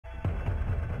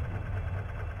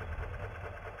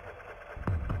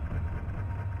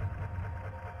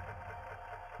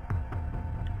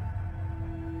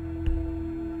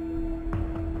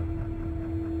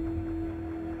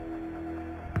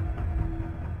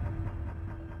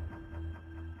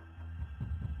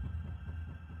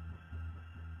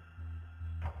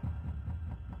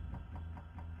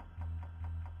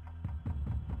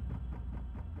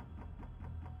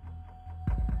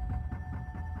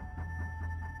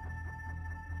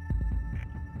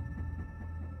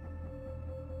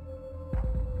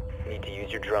Need to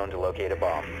use your drone to locate a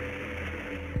bomb.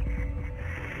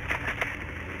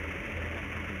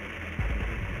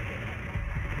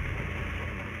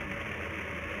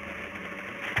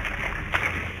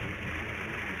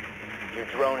 Your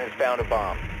drone has found a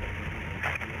bomb.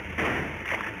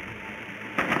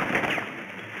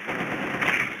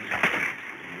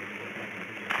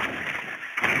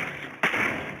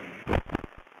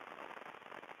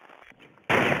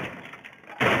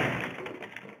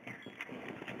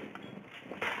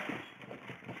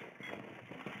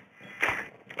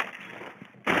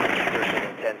 Insertion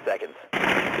in 10 seconds.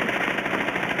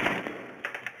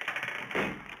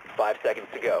 5 seconds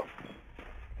to go.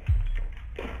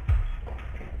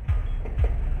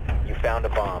 You found a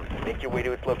bomb. Make your way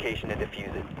to its location and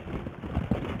defuse it.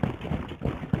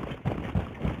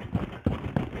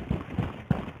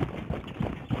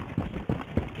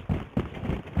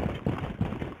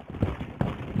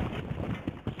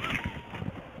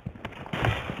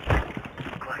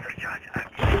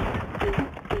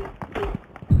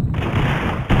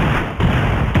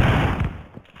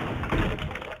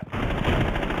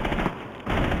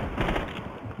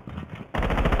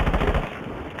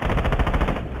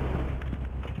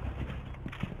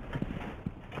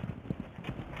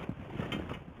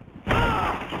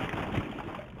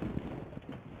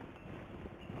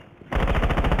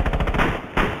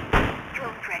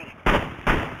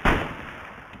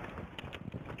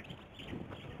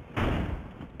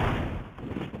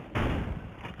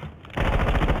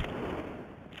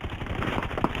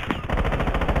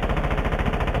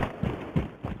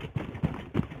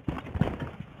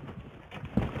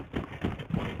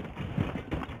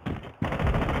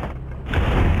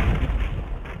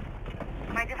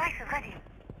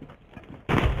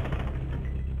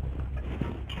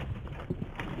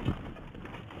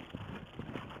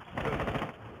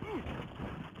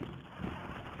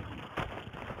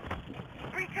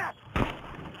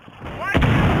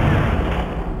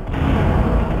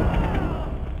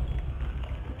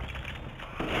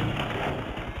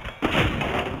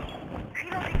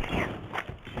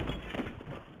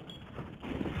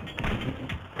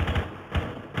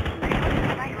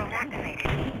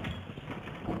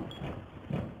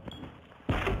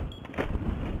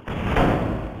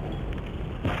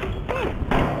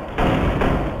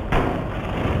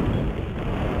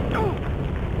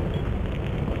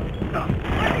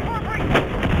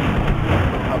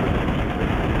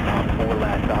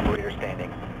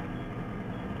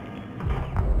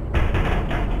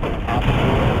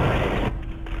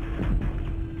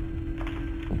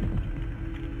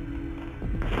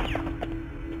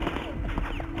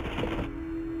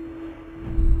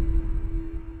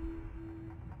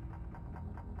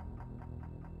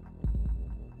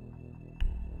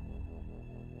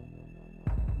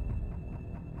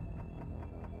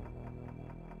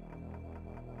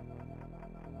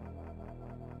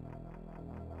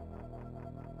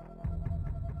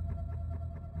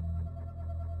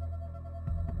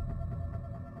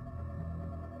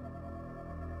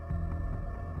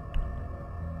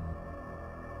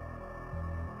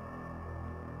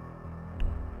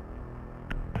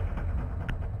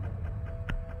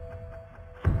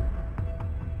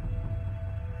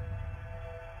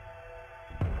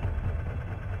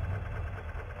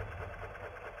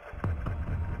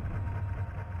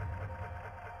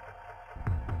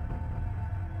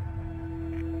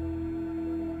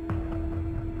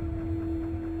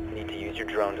 Use your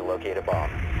drone to locate a bomb.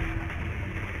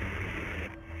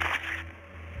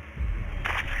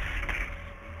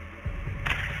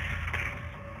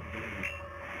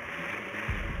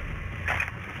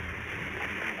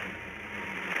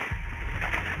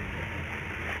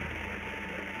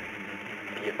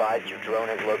 Be advised, your drone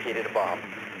has located a bomb.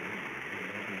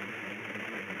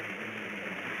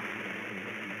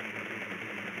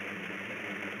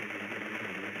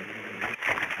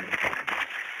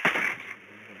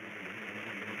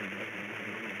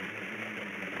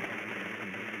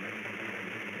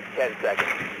 Ten seconds.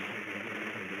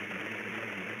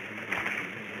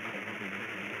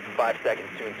 5 seconds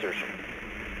to insertion.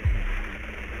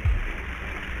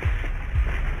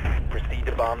 Proceed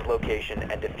to bomb's location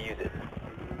and defuse it.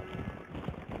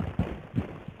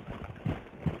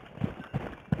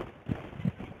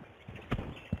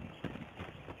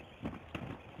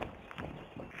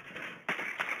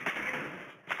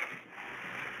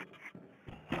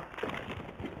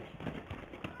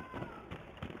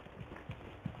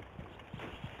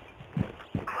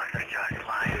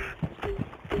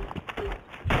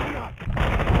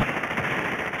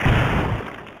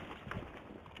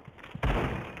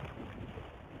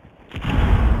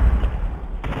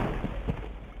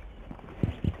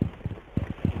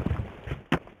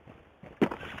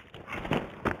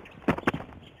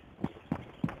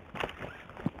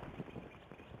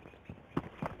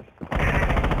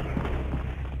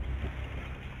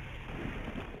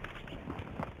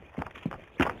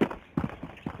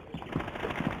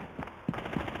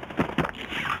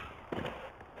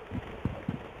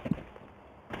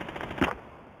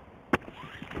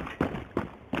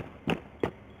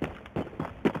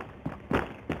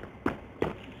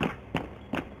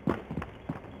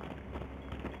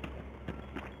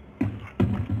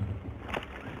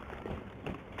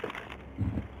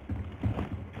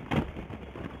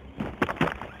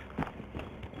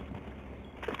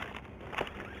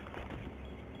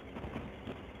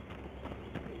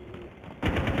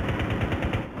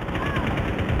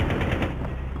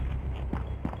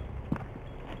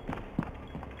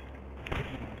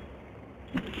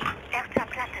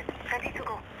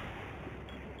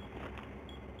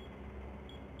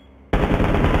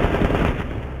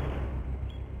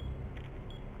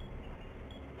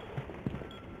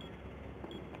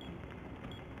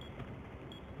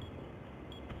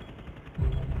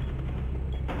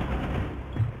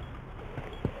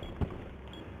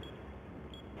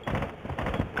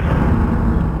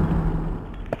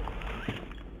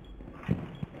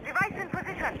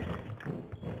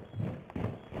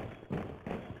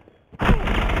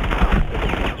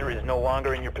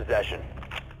 longer in your possession.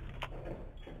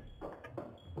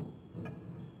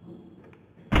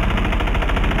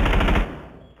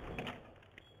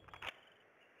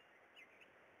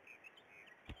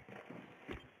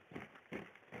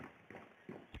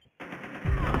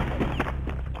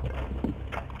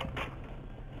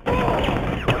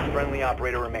 One friendly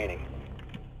operator remaining.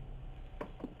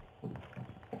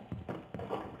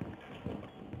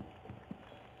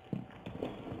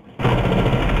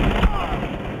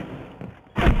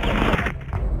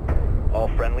 All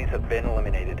friendlies have been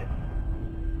eliminated.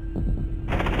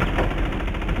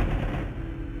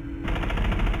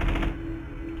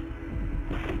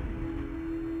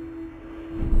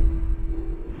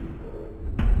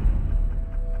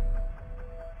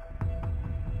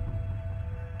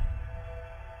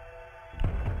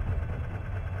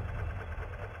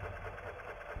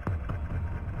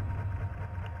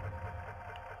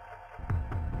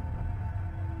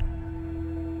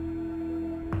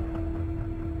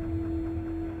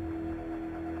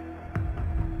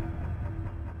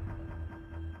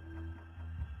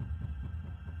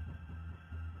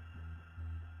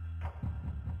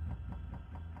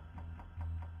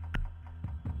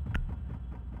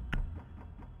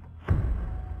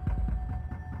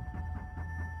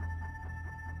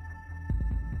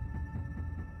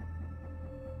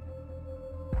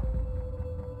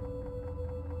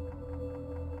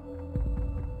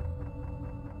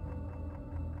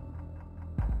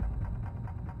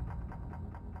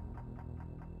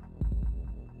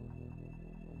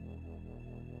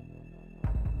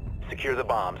 Secure the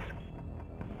bombs.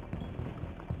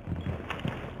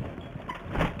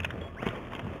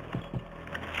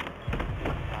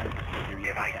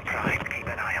 Device primed. Keep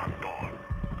an eye on door.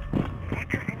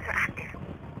 Sector sensor active.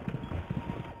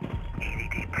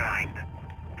 EDD primed.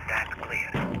 Stand clear.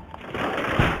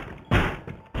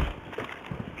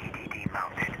 EDD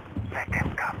mounted. Let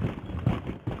them come.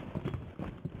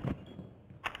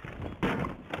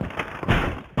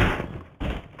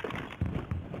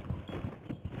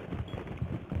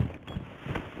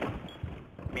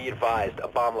 Be advised, a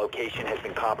bomb location has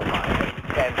been compromised.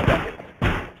 10 seconds.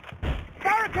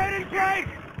 Barricade in place!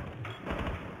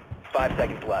 5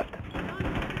 seconds left.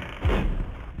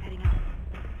 Heading out.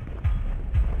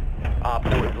 Op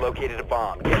 4 has located a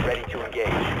bomb. Get ready to engage.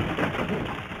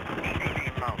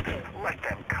 EDD mounted. Let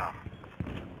them come.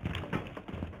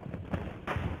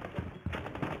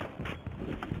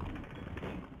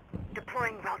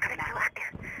 Deploying welcome now.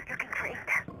 Active. Looking for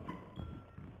intel.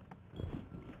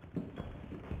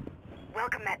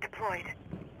 Welcome mat deployed.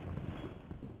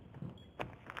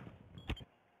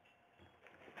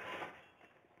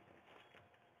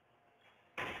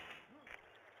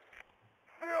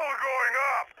 Still going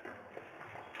up!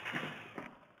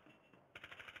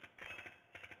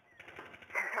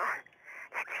 Sensor on.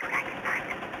 Let's see what I can find.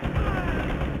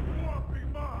 Swampy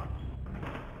mob!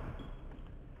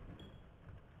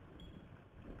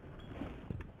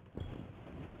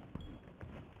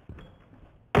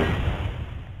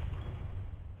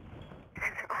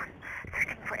 Sensor on.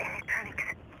 Searching for electronics.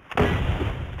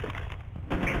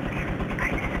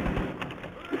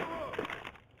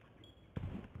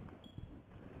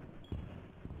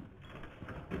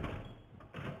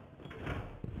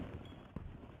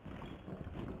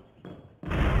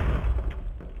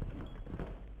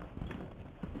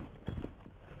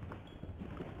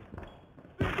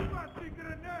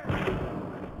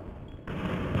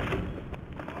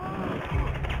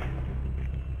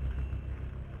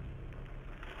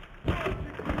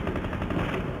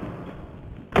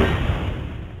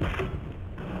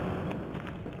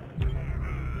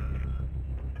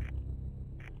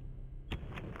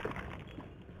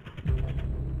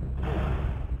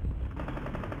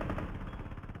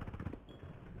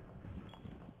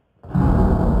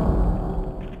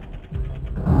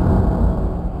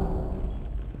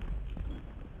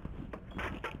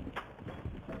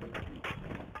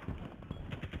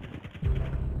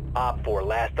 Op 4,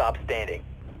 last stop standing.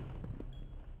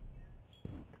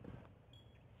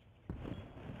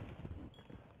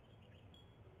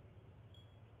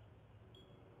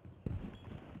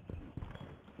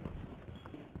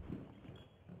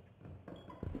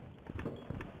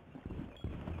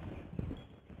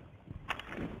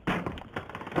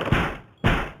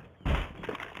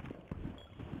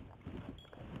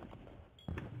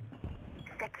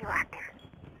 Secure active.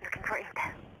 Looking for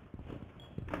intel.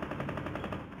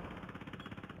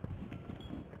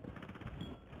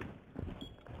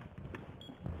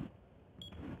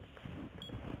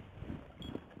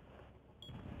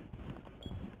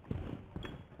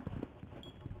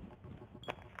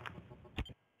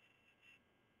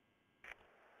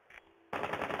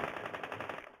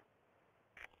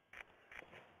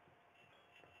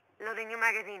 Loading new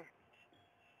magazine.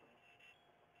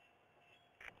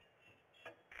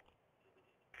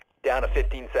 Down to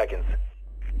 15 seconds.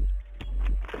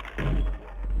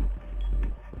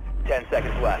 10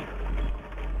 seconds left.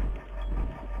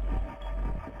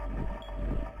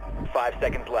 5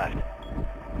 seconds left.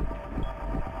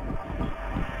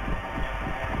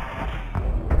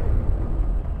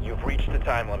 You've reached the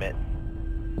time limit.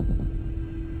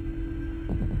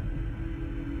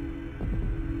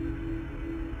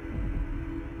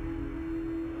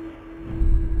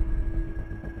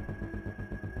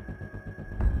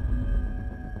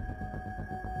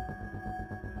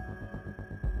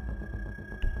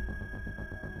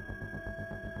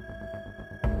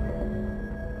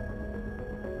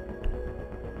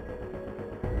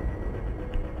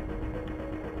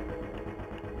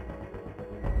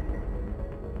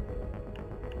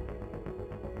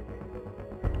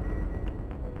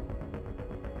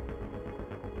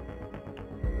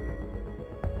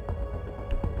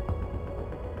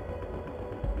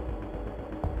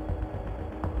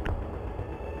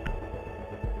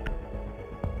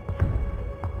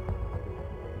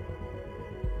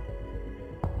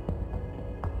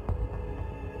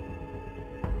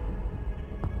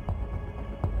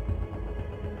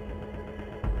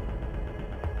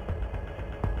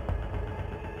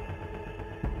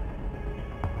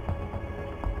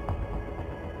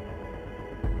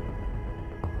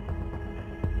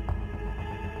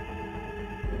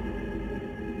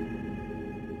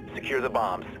 Secure the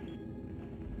bombs.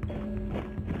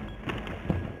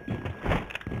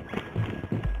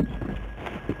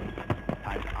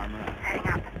 Time to armor up. Heading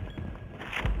up.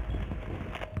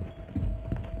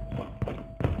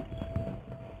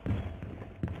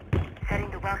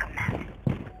 Setting the welcome mat.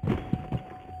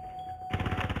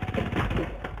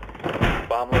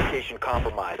 Bomb location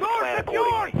compromised. Plan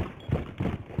accordingly.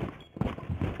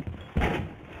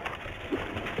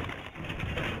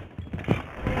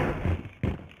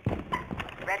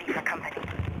 Ready for company.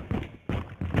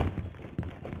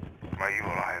 My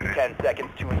evil eye is 10 seconds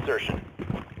to insertion.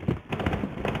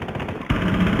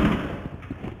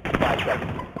 5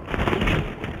 seconds.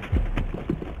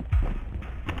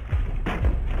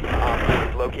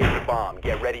 Op located the bomb.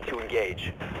 Get ready to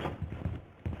engage.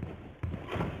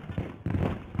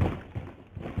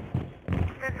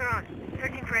 Sensor on.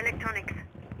 Searching for electronics.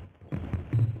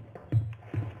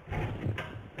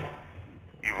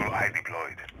 evil eye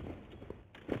deployed.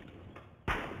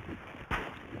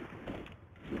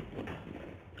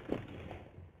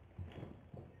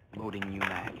 Loading new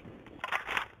mag.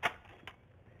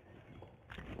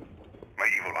 My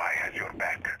evil eye has your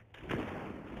back.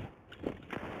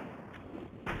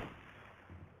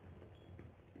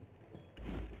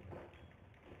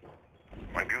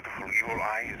 My beautiful evil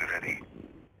eye is ready.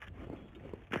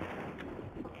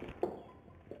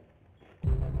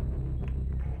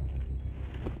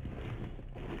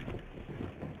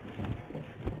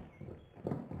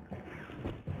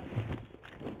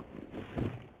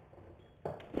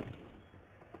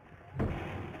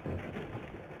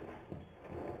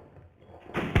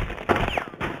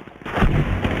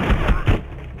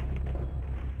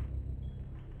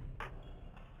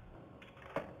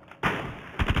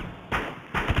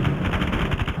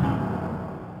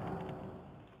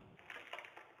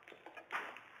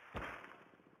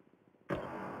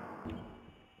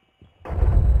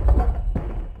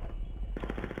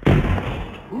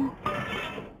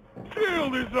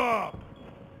 Shield is up!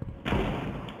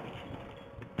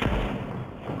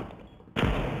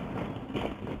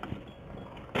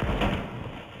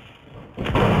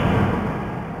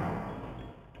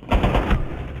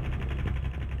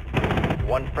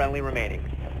 One friendly remaining.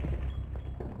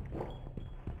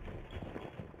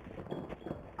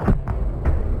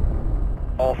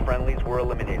 All friendlies were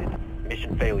eliminated.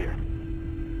 Mission failure.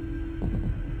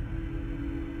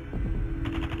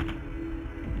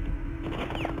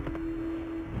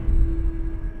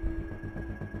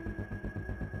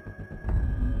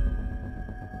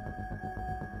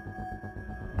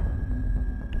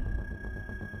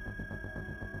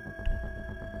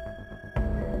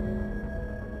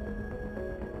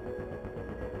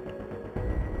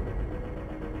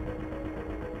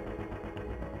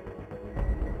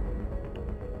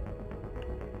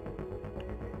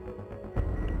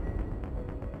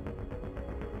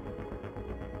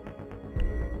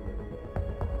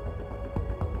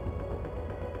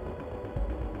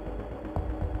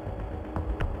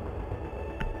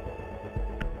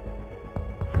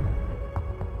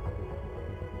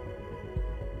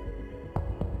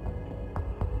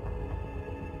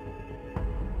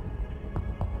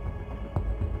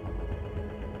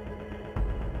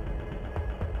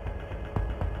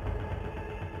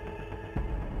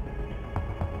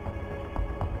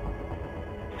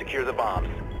 secure the bombs.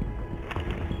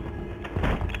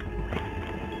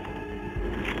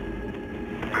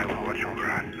 I will watch over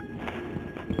us.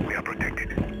 We are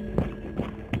protected.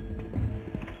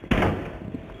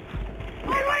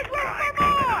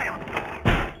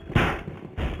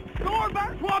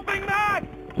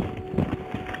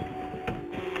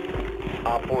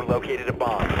 Op 4 located a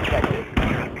bomb. Protect it.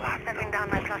 Stepping down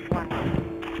my +1.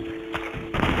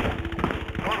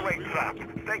 One-way trap.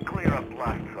 Stay clear of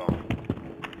blast zone.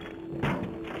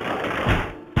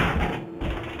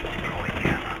 Throwing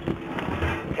jammer.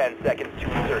 10 seconds to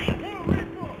insertion.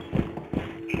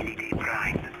 ECD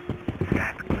primed.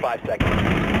 Stand clear. 5 seconds.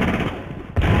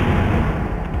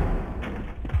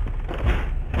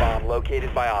 Bomb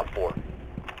located by Op 4.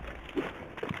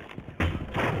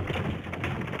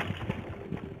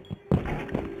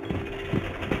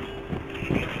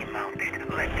 ECD mounted.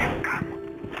 Let them come.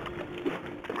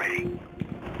 Ready.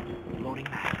 Loading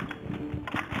mag.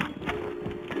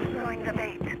 Throwing the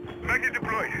bait. Magnet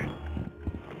deployed.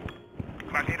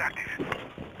 Magnet active.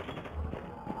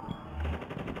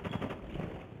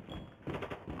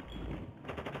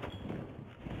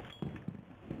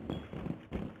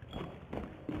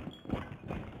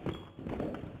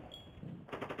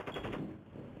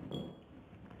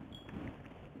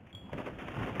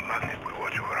 Magnet will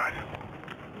watch over us.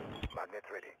 Magnet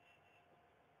ready.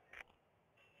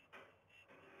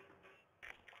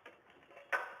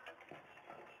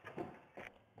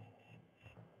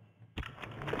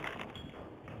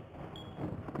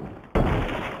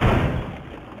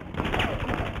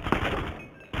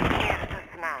 Yes,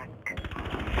 smacked.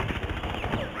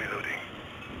 Reloading.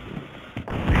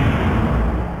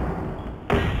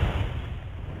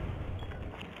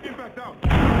 Impact out.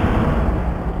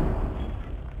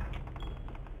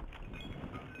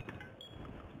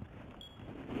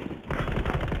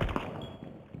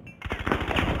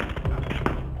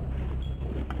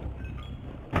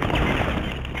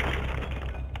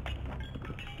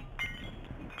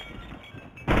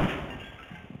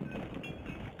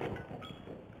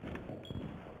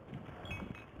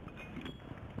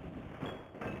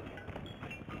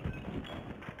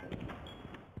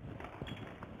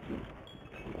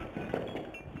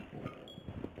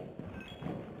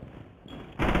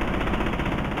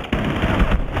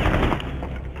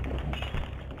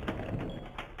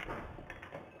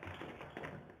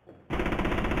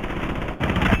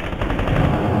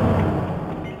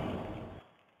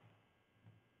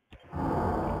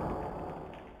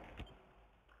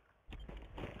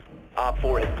 Op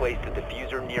 4 has placed a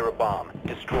diffuser near a bomb.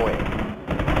 Destroy it.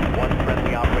 One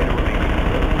friendly operator remaining.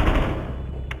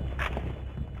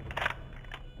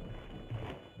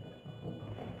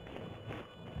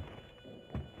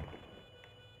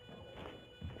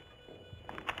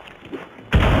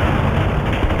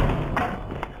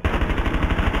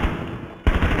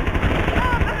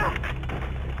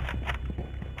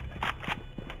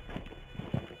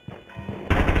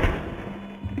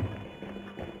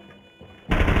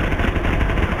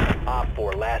 Op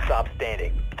 4, last stop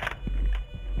standing.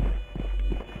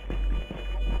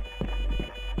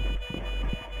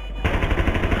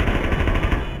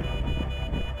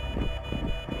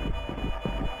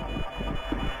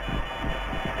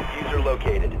 Diffuser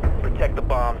located. Protect the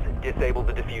bombs, disable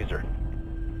the diffuser.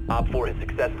 Op 4 has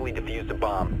successfully defused a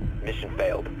bomb. Mission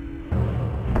failed.